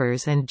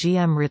survivors and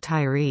GM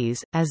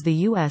retirees, as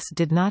the U.S.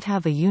 did not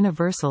have a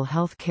universal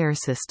health care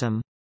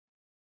system.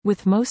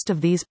 With most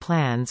of these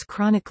plans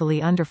chronically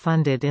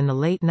underfunded in the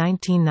late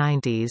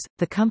 1990s,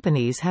 the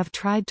companies have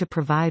tried to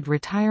provide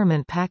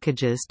retirement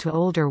packages to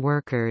older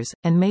workers,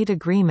 and made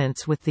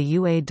agreements with the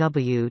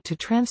UAW to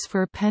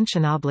transfer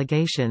pension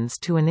obligations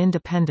to an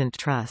independent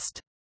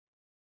trust.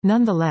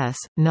 Nonetheless,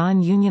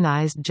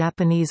 non-unionized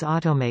Japanese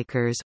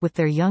automakers, with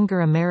their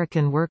younger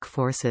American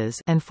workforces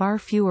and far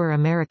fewer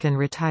American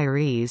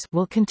retirees,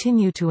 will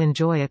continue to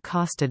enjoy a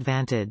cost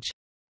advantage.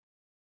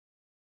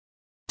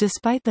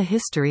 Despite the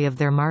history of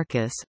their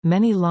markets,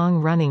 many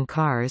long-running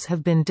cars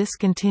have been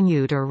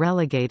discontinued or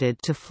relegated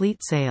to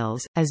fleet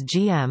sales, as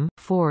GM,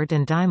 Ford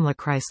and Daimler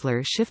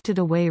Chrysler shifted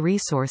away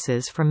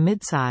resources from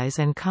midsize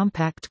and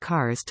compact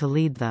cars to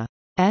lead the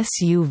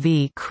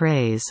SUV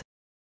craze.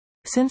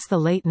 Since the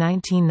late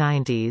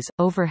 1990s,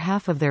 over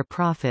half of their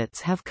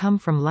profits have come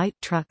from light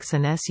trucks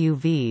and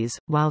SUVs,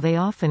 while they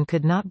often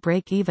could not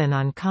break even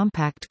on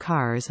compact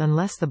cars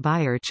unless the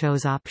buyer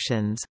chose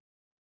options.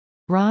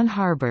 Ron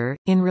Harbour,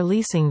 in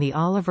releasing the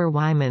Oliver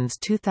Wyman's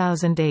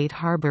 2008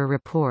 Harbor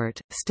Report,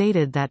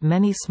 stated that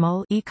many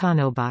small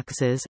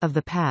econoboxes of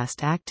the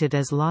past acted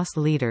as loss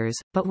leaders,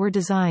 but were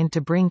designed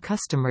to bring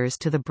customers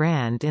to the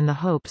brand in the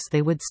hopes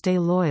they would stay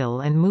loyal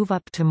and move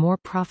up to more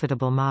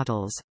profitable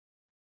models.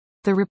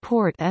 The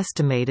report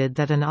estimated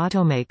that an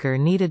automaker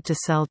needed to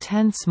sell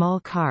 10 small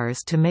cars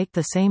to make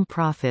the same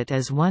profit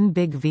as one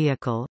big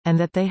vehicle, and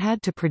that they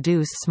had to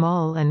produce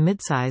small and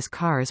midsize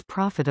cars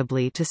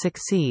profitably to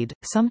succeed,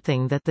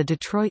 something that the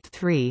Detroit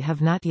Three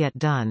have not yet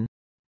done.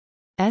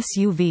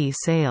 SUV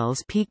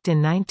sales peaked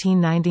in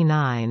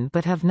 1999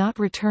 but have not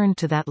returned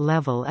to that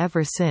level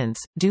ever since,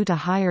 due to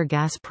higher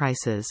gas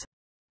prices.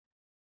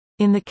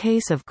 In the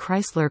case of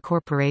Chrysler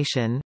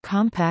Corporation,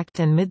 compact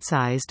and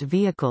mid-sized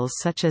vehicles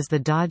such as the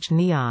Dodge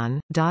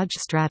Neon, Dodge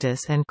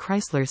Stratus and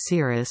Chrysler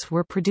Cirrus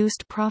were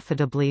produced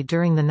profitably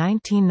during the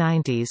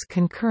 1990s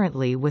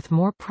concurrently with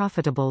more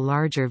profitable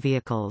larger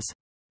vehicles.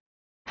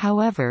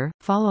 However,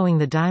 following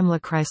the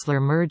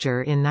Daimler-Chrysler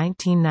merger in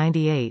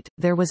 1998,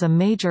 there was a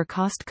major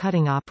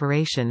cost-cutting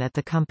operation at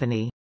the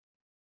company.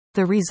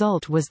 The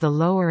result was the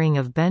lowering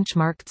of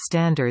benchmarked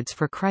standards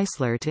for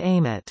Chrysler to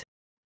aim at.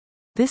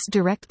 This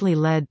directly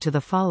led to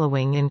the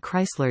following in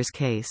Chrysler's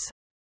case.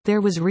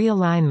 There was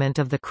realignment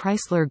of the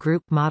Chrysler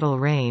Group model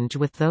range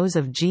with those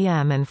of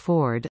GM and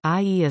Ford,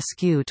 i.e. a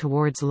skew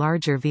towards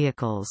larger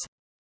vehicles.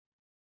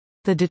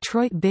 The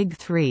Detroit Big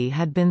Three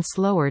had been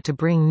slower to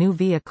bring new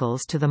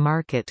vehicles to the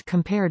market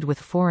compared with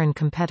foreign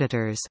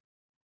competitors.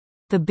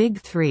 The Big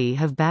Three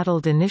have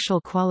battled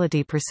initial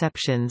quality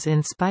perceptions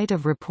in spite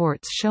of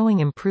reports showing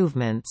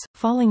improvements.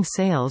 Falling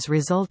sales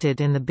resulted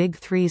in the Big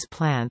Three's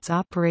plants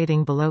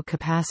operating below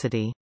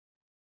capacity.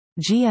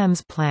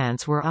 GM's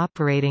plants were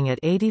operating at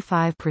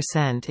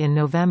 85% in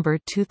November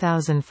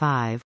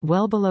 2005,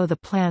 well below the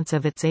plants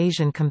of its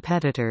Asian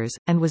competitors,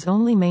 and was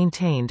only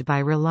maintained by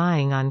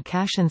relying on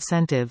cash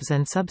incentives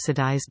and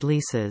subsidized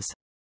leases.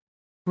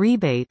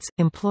 Rebates,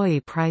 employee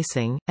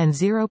pricing, and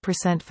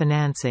 0%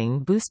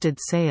 financing boosted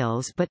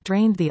sales but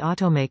drained the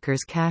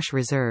automaker's cash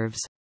reserves.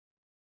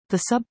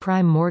 The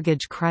subprime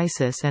mortgage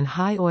crisis and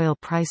high oil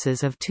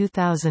prices of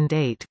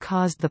 2008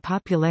 caused the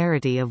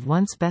popularity of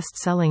once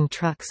best-selling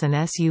trucks and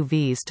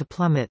SUVs to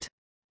plummet.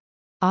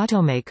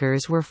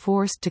 Automakers were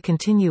forced to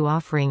continue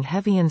offering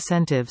heavy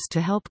incentives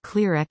to help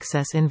clear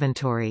excess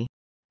inventory.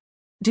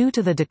 Due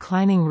to the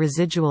declining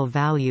residual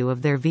value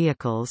of their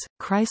vehicles,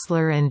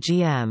 Chrysler and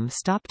GM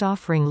stopped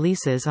offering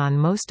leases on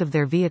most of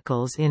their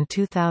vehicles in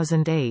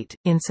 2008.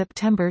 In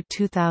September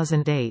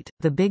 2008,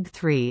 the Big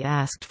Three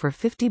asked for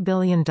 $50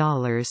 billion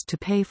to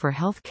pay for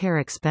health care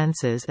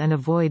expenses and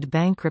avoid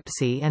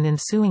bankruptcy and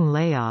ensuing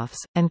layoffs,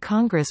 and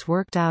Congress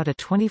worked out a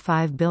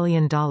 $25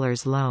 billion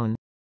loan.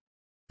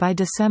 By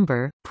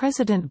December,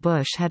 President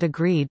Bush had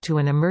agreed to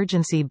an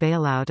emergency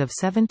bailout of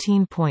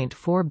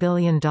 $17.4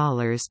 billion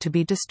to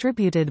be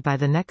distributed by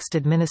the next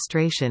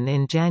administration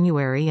in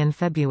January and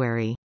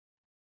February.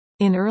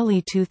 In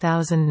early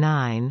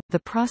 2009, the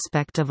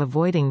prospect of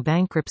avoiding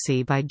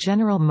bankruptcy by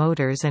General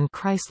Motors and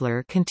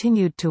Chrysler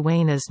continued to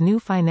wane as new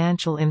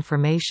financial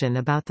information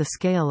about the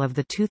scale of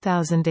the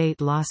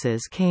 2008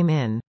 losses came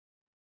in.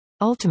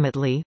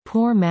 Ultimately,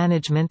 poor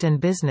management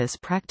and business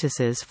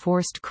practices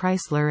forced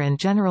Chrysler and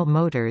General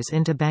Motors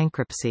into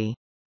bankruptcy.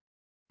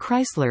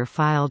 Chrysler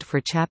filed for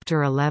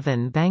Chapter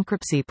 11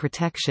 bankruptcy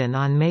protection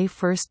on May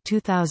 1,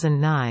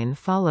 2009,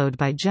 followed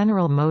by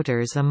General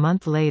Motors a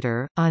month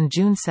later. On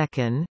June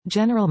 2,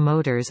 General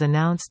Motors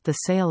announced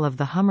the sale of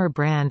the Hummer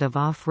brand of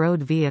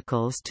off-road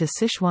vehicles to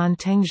Sichuan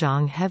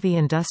Tengzhong Heavy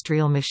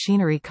Industrial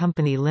Machinery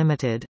Company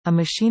Limited, a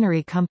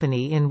machinery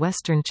company in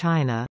western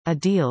China, a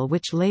deal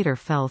which later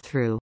fell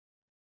through.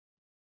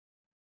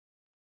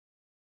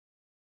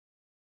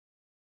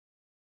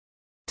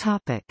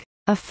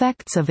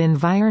 Effects of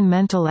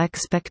environmental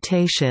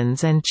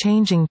expectations and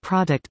changing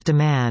product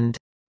demand.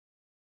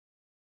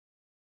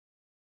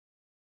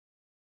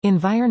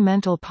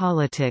 Environmental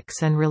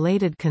politics and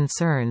related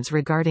concerns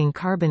regarding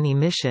carbon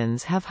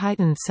emissions have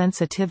heightened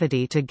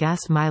sensitivity to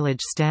gas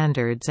mileage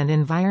standards and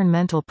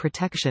environmental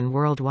protection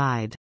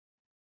worldwide.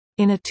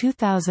 In a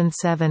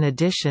 2007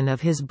 edition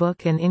of his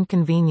book An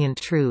Inconvenient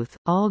Truth,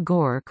 Al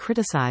Gore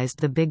criticized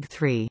the Big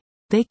Three.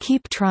 They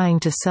keep trying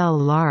to sell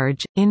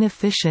large,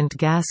 inefficient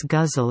gas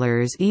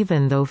guzzlers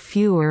even though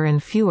fewer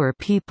and fewer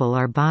people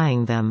are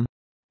buying them.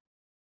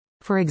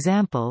 For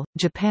example,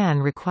 Japan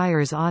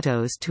requires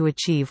autos to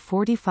achieve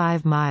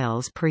 45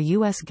 miles per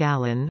U.S.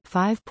 gallon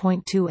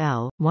 5.2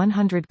 L,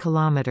 100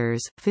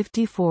 kilometers,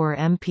 54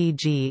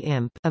 mpg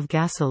imp of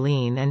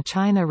gasoline, and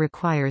China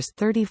requires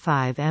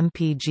 35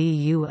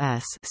 mpg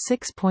U.S.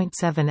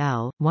 6.7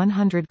 L,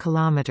 100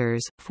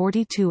 kilometers,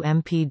 42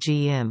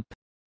 mpg imp.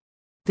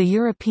 The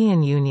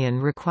European Union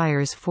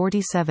requires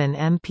 47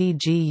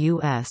 mpg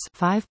US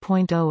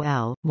 5.0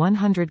 L,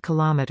 100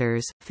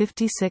 km,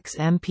 56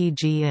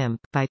 mpg imp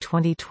by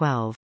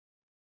 2012.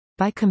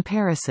 By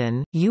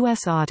comparison,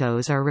 U.S.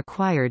 autos are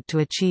required to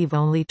achieve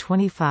only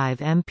 25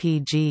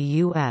 mpg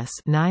US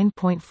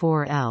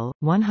 9.4 L,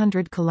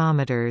 100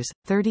 km,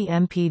 30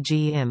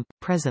 mpg imp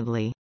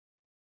presently.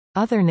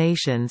 Other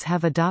nations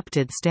have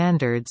adopted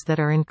standards that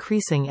are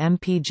increasing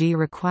mpg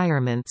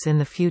requirements in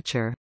the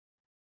future.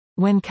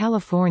 When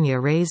California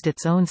raised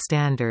its own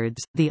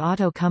standards, the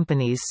auto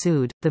companies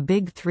sued. The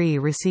Big Three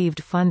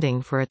received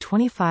funding for a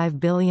 $25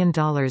 billion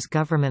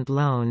government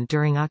loan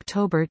during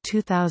October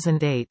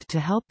 2008 to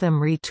help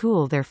them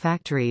retool their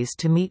factories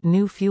to meet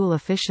new fuel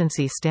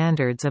efficiency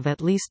standards of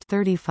at least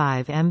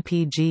 35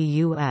 mpg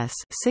US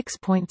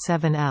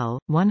 6.7 L,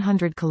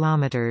 100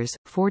 km,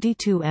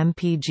 42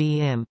 mpg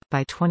imp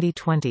by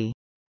 2020.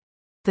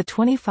 The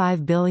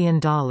 $25 billion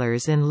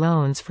in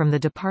loans from the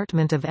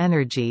Department of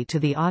Energy to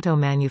the auto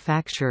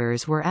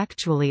manufacturers were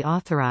actually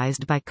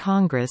authorized by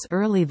Congress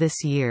early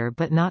this year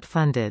but not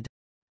funded.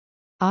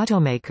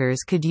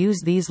 Automakers could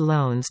use these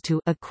loans to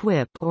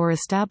equip or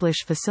establish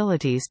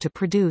facilities to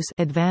produce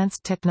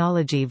advanced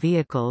technology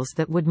vehicles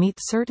that would meet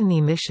certain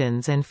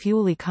emissions and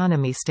fuel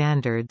economy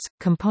standards.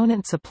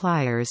 Component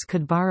suppliers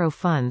could borrow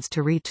funds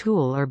to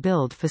retool or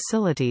build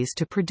facilities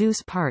to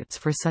produce parts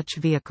for such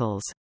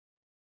vehicles.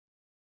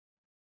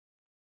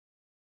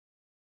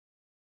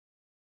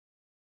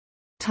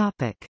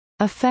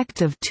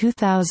 Effect of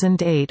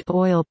 2008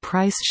 oil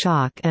price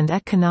shock and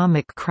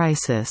economic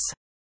crisis.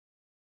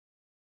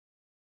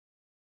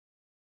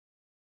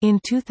 In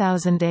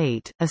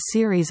 2008, a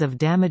series of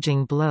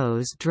damaging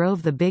blows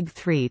drove the Big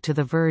Three to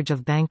the verge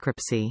of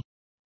bankruptcy.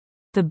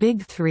 The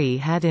Big Three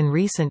had in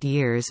recent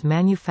years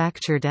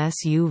manufactured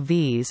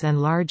SUVs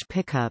and large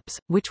pickups,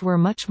 which were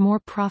much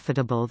more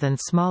profitable than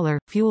smaller,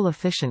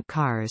 fuel-efficient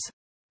cars.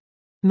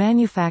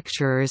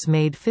 Manufacturers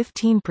made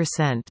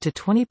 15% to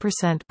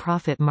 20%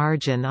 profit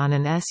margin on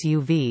an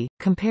SUV,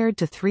 compared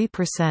to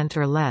 3%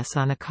 or less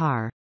on a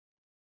car.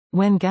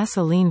 When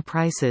gasoline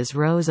prices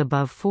rose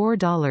above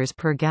 $4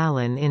 per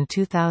gallon in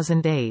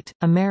 2008,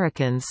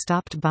 Americans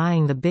stopped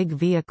buying the big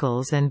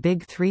vehicles and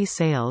Big Three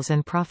sales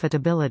and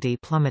profitability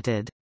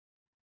plummeted.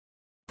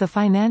 The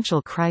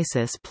financial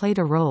crisis played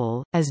a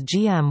role, as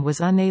GM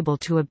was unable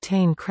to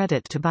obtain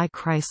credit to buy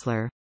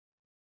Chrysler.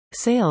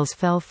 Sales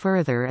fell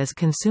further as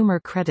consumer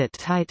credit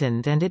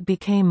tightened and it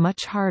became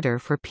much harder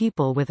for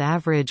people with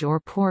average or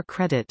poor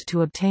credit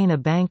to obtain a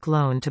bank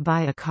loan to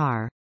buy a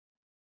car.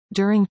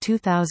 During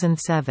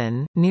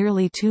 2007,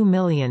 nearly 2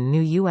 million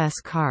new U.S.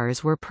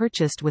 cars were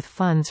purchased with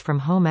funds from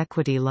home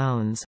equity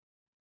loans.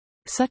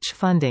 Such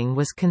funding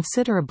was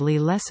considerably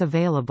less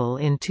available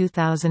in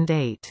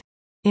 2008.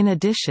 In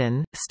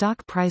addition,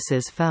 stock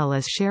prices fell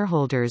as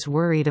shareholders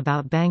worried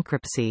about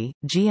bankruptcy.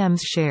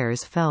 GM's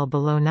shares fell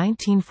below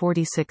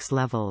 1946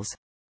 levels.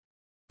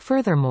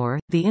 Furthermore,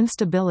 the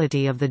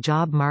instability of the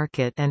job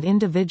market and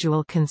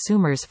individual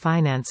consumers'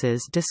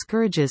 finances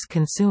discourages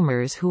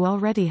consumers who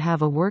already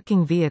have a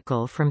working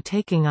vehicle from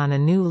taking on a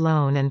new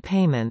loan and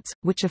payments,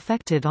 which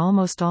affected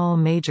almost all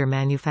major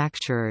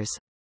manufacturers.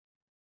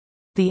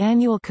 The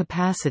annual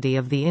capacity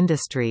of the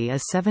industry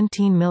is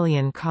 17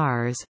 million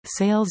cars.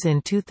 Sales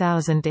in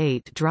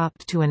 2008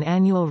 dropped to an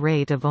annual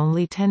rate of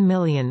only 10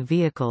 million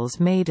vehicles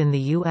made in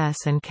the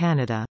US and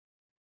Canada.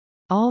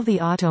 All the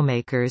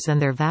automakers and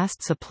their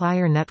vast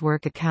supplier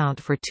network account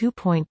for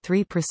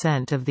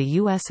 2.3% of the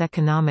U.S.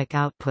 economic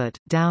output,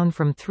 down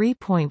from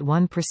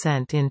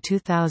 3.1% in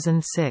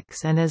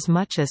 2006 and as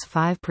much as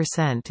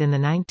 5% in the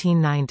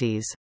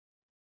 1990s.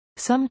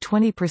 Some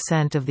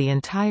 20% of the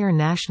entire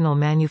national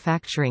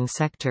manufacturing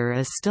sector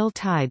is still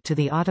tied to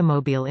the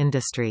automobile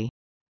industry.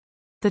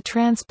 The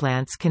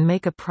transplants can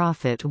make a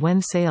profit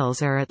when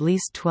sales are at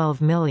least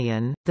 12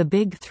 million, the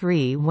Big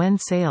Three when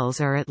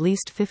sales are at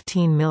least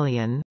 15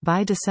 million.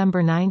 By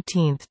December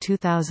 19,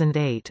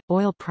 2008,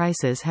 oil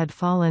prices had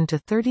fallen to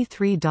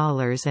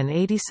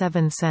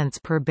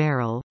 $33.87 per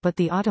barrel, but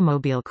the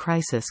automobile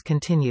crisis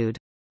continued.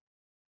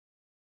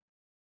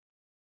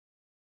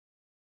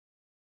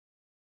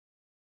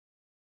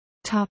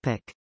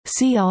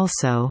 See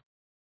also: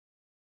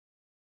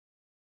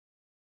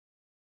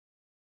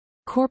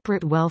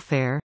 corporate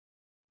welfare,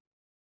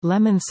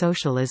 lemon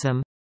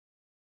socialism,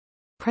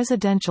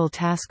 Presidential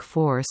Task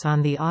Force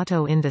on the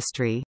Auto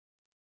Industry,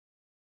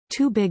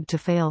 Too Big to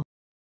Fail,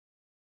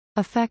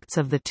 effects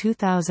of the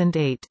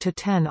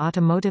 2008–10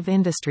 automotive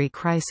industry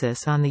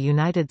crisis on the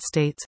United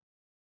States,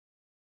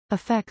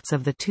 effects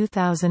of the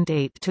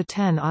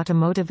 2008–10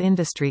 automotive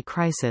industry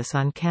crisis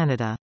on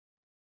Canada.